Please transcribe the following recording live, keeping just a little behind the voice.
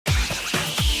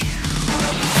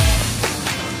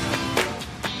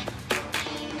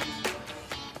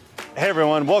Hey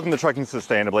everyone, welcome to Trucking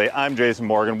Sustainably. I'm Jason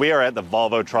Morgan. We are at the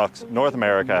Volvo Trucks North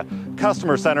America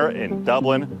Customer Center in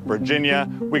Dublin, Virginia.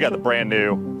 We got the brand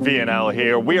new VNL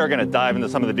here. We are going to dive into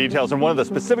some of the details, and one of the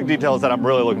specific details that I'm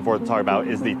really looking forward to talk about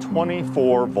is the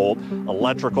 24-volt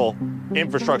electrical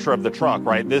infrastructure of the truck,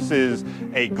 right? This is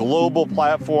a global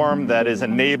platform that is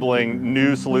enabling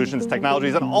new solutions,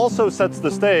 technologies, and also sets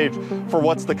the stage for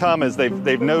what's to come, as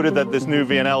they've noted that this new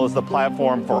VNL is the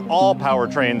platform for all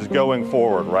powertrains going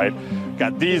forward, right?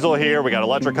 Got diesel here, we got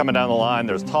electric coming down the line,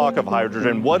 there's talk of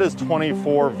hydrogen. What does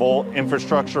 24-volt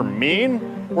infrastructure mean?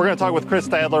 We're going to talk with Chris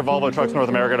Stadler, Volvo Trucks North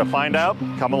America, to find out.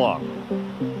 Come along.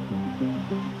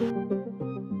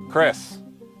 Chris,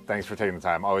 thanks for taking the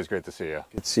time. Always great to see you.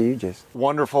 Good to see you, Jason.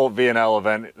 Wonderful VNL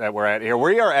event that we're at here.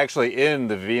 We are actually in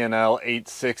the VNL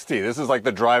 860. This is like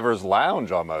the driver's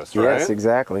lounge almost, right? Yes,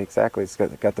 exactly. It's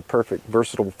got the perfect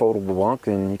versatile foldable bunk,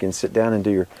 and you can sit down and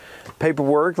do your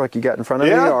paperwork like you got in front of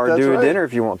you, or do a dinner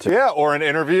if you want to. Yeah, or an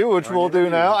interview, which we'll do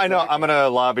now. I know I'm going to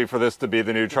lobby for this to be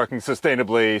the new Trucking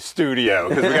Sustainably studio,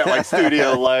 because we got like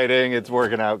studio lighting. It's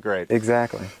working out great.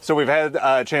 Exactly. So we've had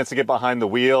a chance to get behind the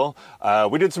wheel.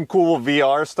 We did some cool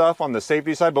VR stuff on the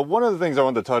safety side, but one of the things I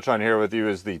wanted to touch on here with you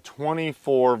is the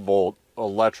 24-volt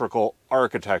electrical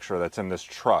architecture that's in this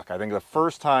truck. I think the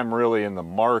first time really in the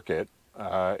market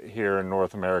here in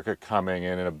North America, coming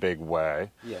in a big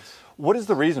way. Yes. What is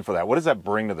the reason for that? What does that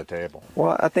bring to the table?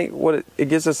 Well, I think what it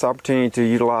gives us the opportunity to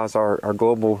utilize our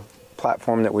global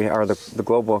platform that we are, the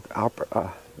global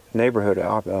neighborhood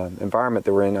environment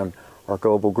that we're in, our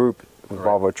global group with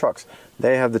Volvo Trucks.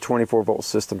 They have the 24-volt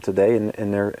system today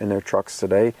in their trucks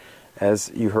today.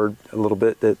 As you heard a little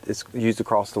bit, that it's used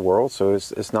across the world, so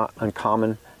it's not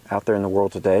uncommon out there in the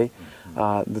world today.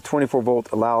 The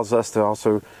 24-volt allows us to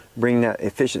also bring that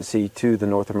efficiency to the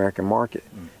North American market.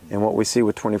 And what we see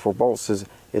with 24 volts is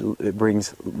it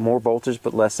brings more voltage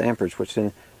but less amperage, which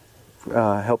then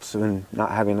helps in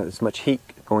not having as much heat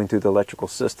going through the electrical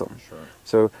system. Sure.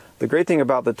 So the great thing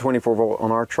about the 24 volt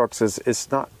on our trucks is it's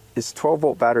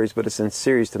 12-volt batteries, but it's in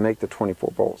series to make the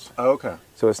 24 volts. Oh, okay.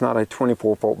 So it's not a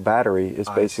 24-volt battery. It's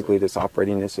basically that's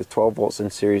operating this is 12 volts in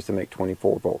series to make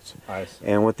 24 volts. I see.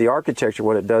 And with the architecture,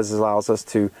 what it does is allows us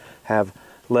to have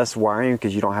less wiring,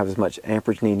 because you don't have as much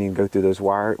amperage needing to go through those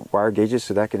wire gauges,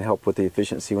 so that can help with the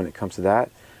efficiency when it comes to that.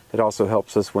 It also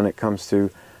helps us when it comes to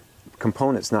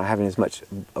components not having as much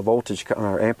voltage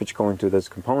or amperage going through those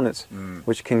components,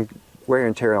 which can wear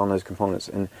and tear on those components.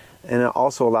 And it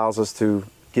also allows us to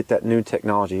get that new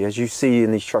technology. As you see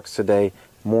in these trucks today,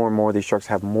 more and more of these trucks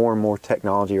have more and more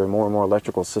technology or more and more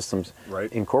electrical systems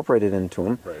incorporated into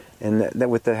them. Right. And that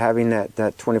with having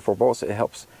that 24 volts, it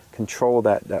helps control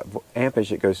that amperage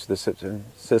that goes to the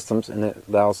systems, and it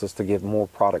allows us to give more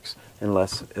products and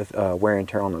less wear and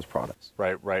tear on those products.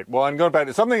 Right. Well, and going back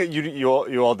to something that you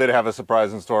all did have a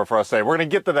surprise in store for us today. We're going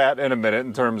to get to that in a minute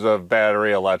in terms of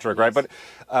battery electric, right? But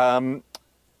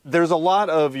there's a lot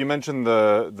of, you mentioned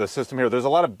the system here, there's a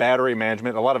lot of battery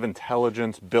management, a lot of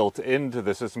intelligence built into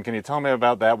the system. Can you tell me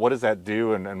about that? What does that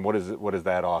do, and what does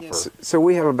that offer? Yes. So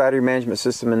we have a battery management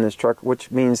system in this truck, which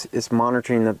means it's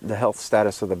monitoring the health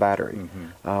status of the battery.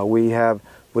 We have,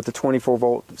 with the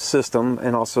 24-volt system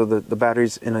and also the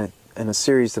batteries in a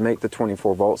series to make the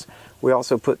 24 volts, we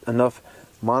also put enough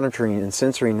monitoring and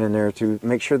sensoring in there to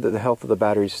make sure that the health of the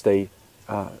batteries stay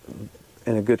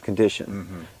in a good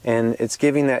condition. And it's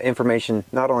giving that information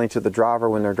not only to the driver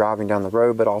when they're driving down the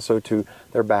road, but also to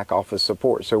their back office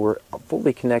support. So we're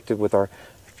fully connected with our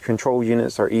control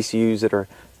units, our ECUs that are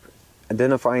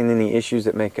identifying any issues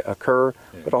that may occur,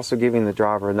 but also giving the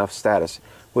driver enough status.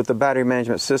 With the battery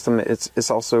management system, it's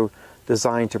also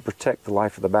designed to protect the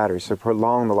life of the battery, so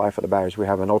prolong the life of the batteries. We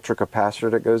have an ultra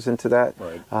capacitor that goes into that,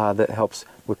 that helps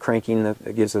with cranking.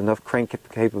 It gives enough crank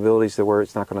capabilities to where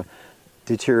it's not going to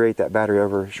deteriorate that battery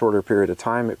over a shorter period of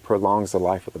time. It prolongs the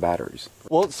life of the batteries.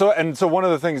 Well, so one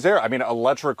of the things there, I mean,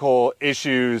 electrical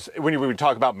issues, when we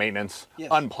talk about maintenance,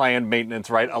 unplanned maintenance,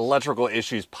 right? Electrical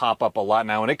issues pop up a lot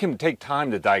now, and it can take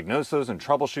time to diagnose those and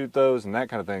troubleshoot those and that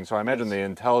kind of thing. So I imagine the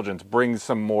intelligence brings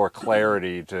some more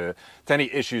clarity to any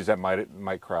issues that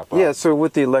might crop up. Yeah, so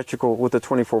with the electrical, with the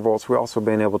 24 volts, we've also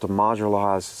been able to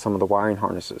modularize some of the wiring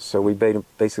harnesses. So we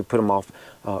basically put them off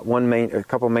a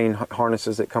couple main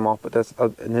harnesses that come off, but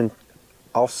and then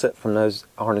offset from those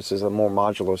harnesses a more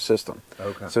modular system.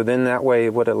 Okay. So then that way,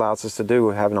 what it allows us to do,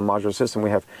 having a modular system,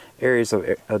 we have areas of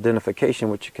identification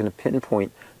which can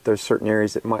pinpoint those certain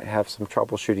areas that might have some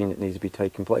troubleshooting that needs to be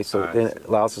taking place. So then it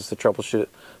allows us to troubleshoot it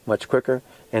much quicker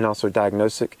and also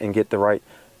diagnose it and get the right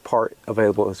part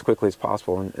available as quickly as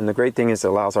possible. And the great thing is it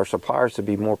allows our suppliers to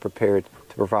be more prepared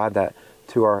to provide that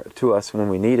to us when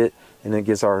we need it, and it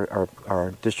gives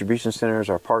our distribution centers,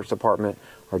 our parts department,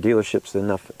 our dealerships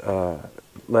enough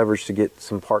leverage to get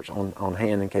some parts on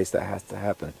hand in case that has to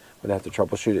happen. We'd have to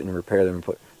troubleshoot it and repair them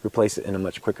and replace it in a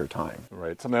much quicker time.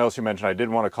 Right. Something else you mentioned I did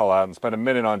want to call out and spend a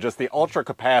minute on, just the ultra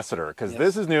capacitor, because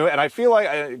this is new, and I feel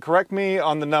like, correct me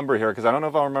on the number here, because I don't know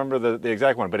if I'll remember the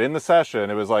exact one, but in the session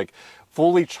it was like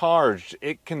fully charged,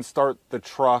 it can start the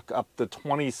truck up to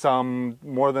 20-some,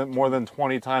 more than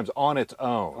 20 times on its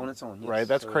own. On its own, yes. Right?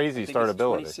 That's crazy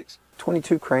startability.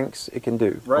 22 cranks it can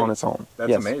do on its own.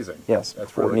 That's amazing. Yes, that's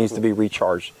before really it needs to be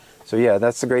recharged. So yeah,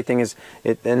 that's the great thing is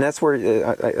and that's where,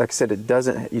 like I said,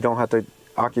 you don't have to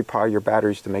occupy your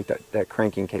batteries to make that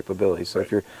cranking capability. So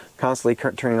if you're constantly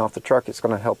turning off the truck, it's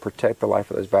going to help protect the life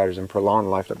of those batteries and prolong the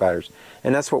life of the batteries.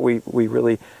 And that's what we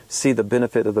really see the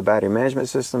benefit of the battery management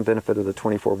system, benefit of the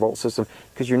 24-volt system,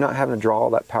 because you're not having to draw all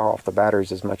that power off the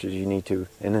batteries as much as you need to.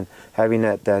 And then having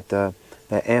that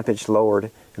ampage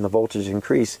lowered and the voltage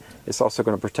increase, it's also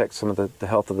going to protect some of the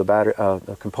health of the battery,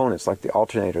 the components like the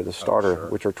alternator, the starter,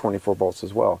 which are 24 volts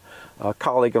as well. A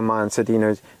colleague of mine said,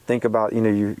 think about,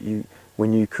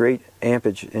 when you create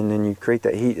ampage and then you create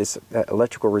that heat, it's that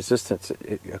electrical resistance.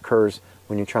 It occurs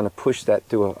when you're trying to push that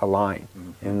through a line.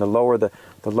 And the lower the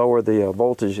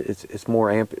voltage, it's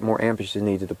more ampage is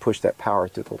needed to push that power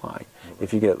through the line.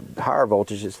 If you get higher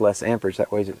voltage, it's less amperage.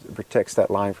 That way it protects that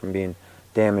line from being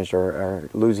damaged or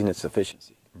losing its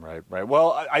efficiency. Right.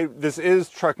 Well, this is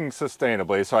trucking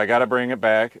sustainably, so I got to bring it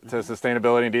back to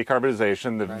sustainability and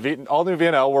decarbonization. The all-new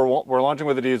VNL, we're launching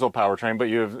with a diesel powertrain, but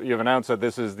you've announced that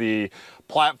this is the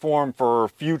platform for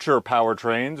future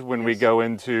powertrains when we go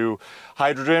into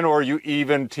hydrogen, or you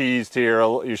even teased here,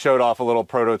 you showed off a little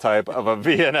prototype of a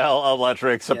VNL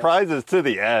electric. Surprises to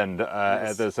the end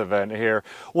at this event here.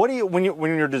 What do you, when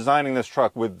you're designing this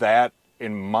truck with that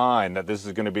in mind, that this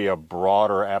is going to be a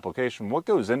broader application, what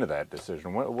goes into that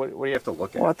decision? What do you have to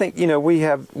look at? Well, I think we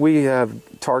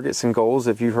have targets and goals.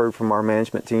 If you heard from our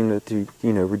management team to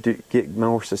get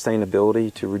more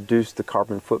sustainability, to reduce the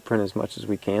carbon footprint as much as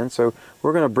we can. So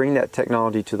we're going to bring that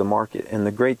technology to the market. And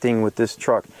the great thing with this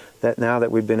truck, that now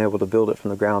that we've been able to build it from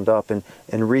the ground up and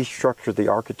restructure the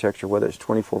architecture, whether it's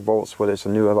 24 volts, whether it's a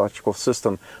new electrical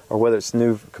system, or whether it's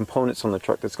new components on the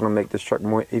truck that's going to make this truck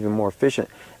even more efficient,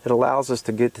 it allows us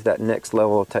to get to that next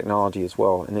level of technology as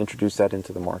well and introduce that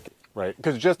into the market. Right,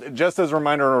 because just as a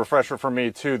reminder and a refresher for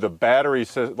me too, the battery,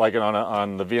 like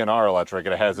on the VNR electric,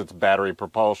 it has its battery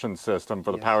propulsion system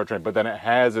for the powertrain, but then it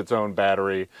has its own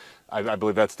battery. I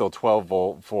believe that's still 12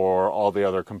 volt for all the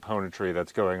other componentry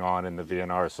that's going on in the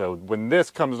VNR. So when this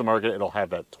comes to market, it'll have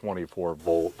that 24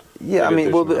 volt. Yeah, I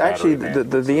mean, well, actually, the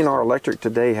VNR electric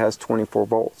today has 24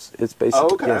 volts. It's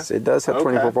basically, yes, it does have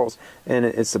 24 volts, and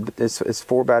it's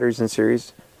 4 batteries in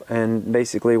series, and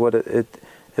basically what it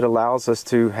allows us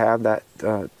to have that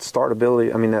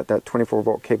startability. I mean, that 24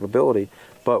 volt capability.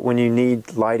 But when you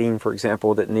need lighting, for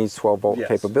example, that needs 12 volt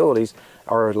capabilities,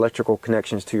 or electrical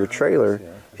connections to your trailer,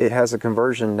 it has a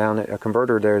conversion a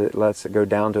converter there that lets it go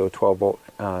down to a 12 volt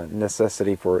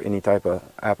necessity for any type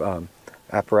of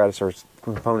apparatus or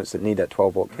components that need that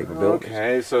 12 volt capability.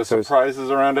 Okay, so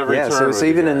surprises around every turn. Yeah, so it's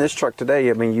even in this truck today.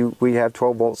 I mean, we have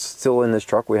 12 volts still in this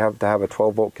truck. We have to have a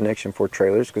 12 volt connection for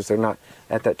trailers because they're not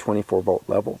at that 24 volt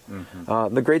level.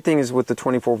 The great thing is with the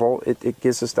 24 volt, it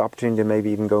gives us the opportunity to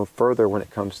maybe even go further when it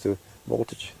comes to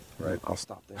voltage. Right. I'll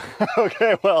stop there.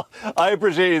 Okay, well, I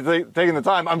appreciate you taking the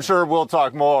time. I'm sure we'll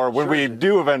talk more when we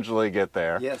do eventually get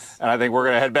there. Yes. And I think we're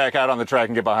going to head back out on the track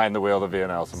and get behind the wheel of the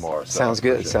VNL some more. So Sounds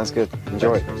good. Sounds good.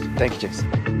 Enjoy it. Thank you,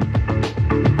 Jason.